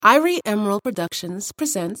Ivory Emerald Productions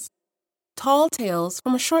presents Tall Tales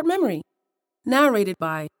from a Short Memory, narrated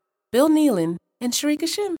by Bill Nealon and Sharika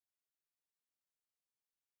Shim.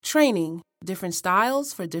 Training, different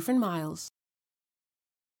styles for different miles.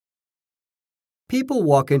 People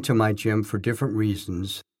walk into my gym for different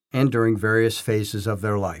reasons and during various phases of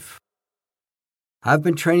their life. I've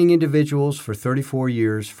been training individuals for 34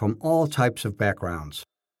 years from all types of backgrounds.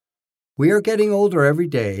 We are getting older every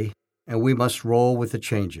day, and we must roll with the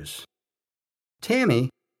changes. Tammy,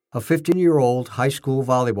 a 15-year-old high school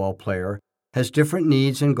volleyball player, has different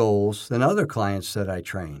needs and goals than other clients that I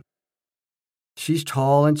train. She's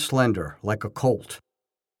tall and slender, like a colt.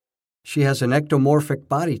 She has an ectomorphic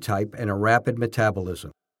body type and a rapid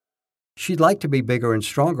metabolism. She'd like to be bigger and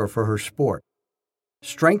stronger for her sport.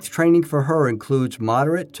 Strength training for her includes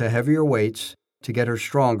moderate to heavier weights to get her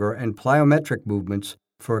stronger and plyometric movements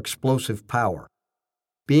for explosive power.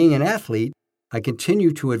 Being an athlete, I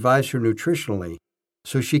continue to advise her nutritionally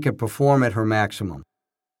so she can perform at her maximum.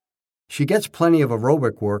 She gets plenty of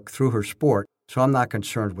aerobic work through her sport, so I'm not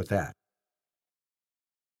concerned with that.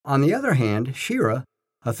 On the other hand, Shira,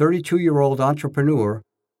 a 32-year-old entrepreneur,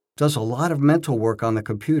 does a lot of mental work on the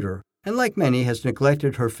computer and, like many, has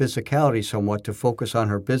neglected her physicality somewhat to focus on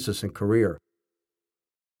her business and career.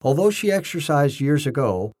 Although she exercised years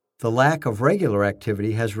ago, the lack of regular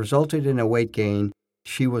activity has resulted in a weight gain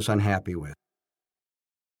she was unhappy with.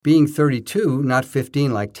 Being 32, not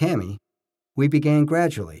 15 like Tammy, we began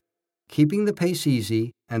gradually, keeping the pace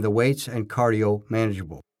easy and the weights and cardio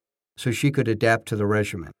manageable, so she could adapt to the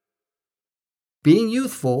regimen. Being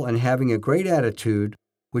youthful and having a great attitude,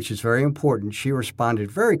 which is very important, she responded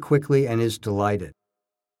very quickly and is delighted.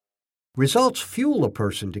 Results fuel a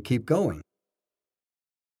person to keep going.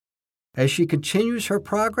 As she continues her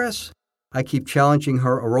progress, I keep challenging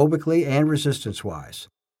her aerobically and resistance-wise.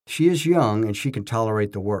 She is young and she can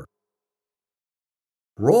tolerate the work.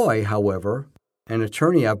 Roy, however, an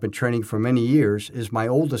attorney I've been training for many years, is my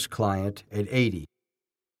oldest client at 80.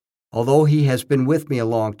 Although he has been with me a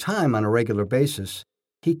long time on a regular basis,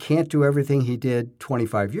 he can't do everything he did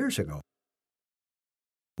 25 years ago.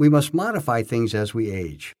 We must modify things as we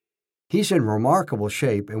age. He's in remarkable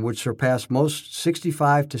shape and would surpass most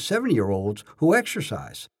 65 to 70-year-olds who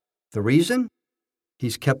exercise. The reason?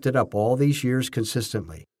 He's kept it up all these years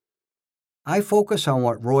consistently. I focus on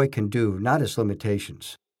what Roy can do, not his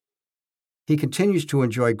limitations. He continues to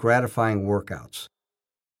enjoy gratifying workouts.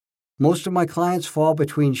 Most of my clients fall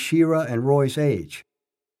between Shira and Roy's age.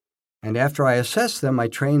 And after I assess them, I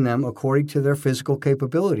train them according to their physical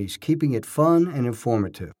capabilities, keeping it fun and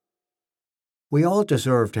informative. We all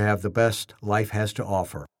deserve to have the best life has to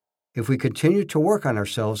offer. If we continue to work on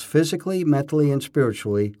ourselves physically, mentally, and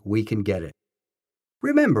spiritually, we can get it.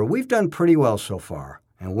 Remember, we've done pretty well so far,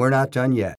 and we're not done yet.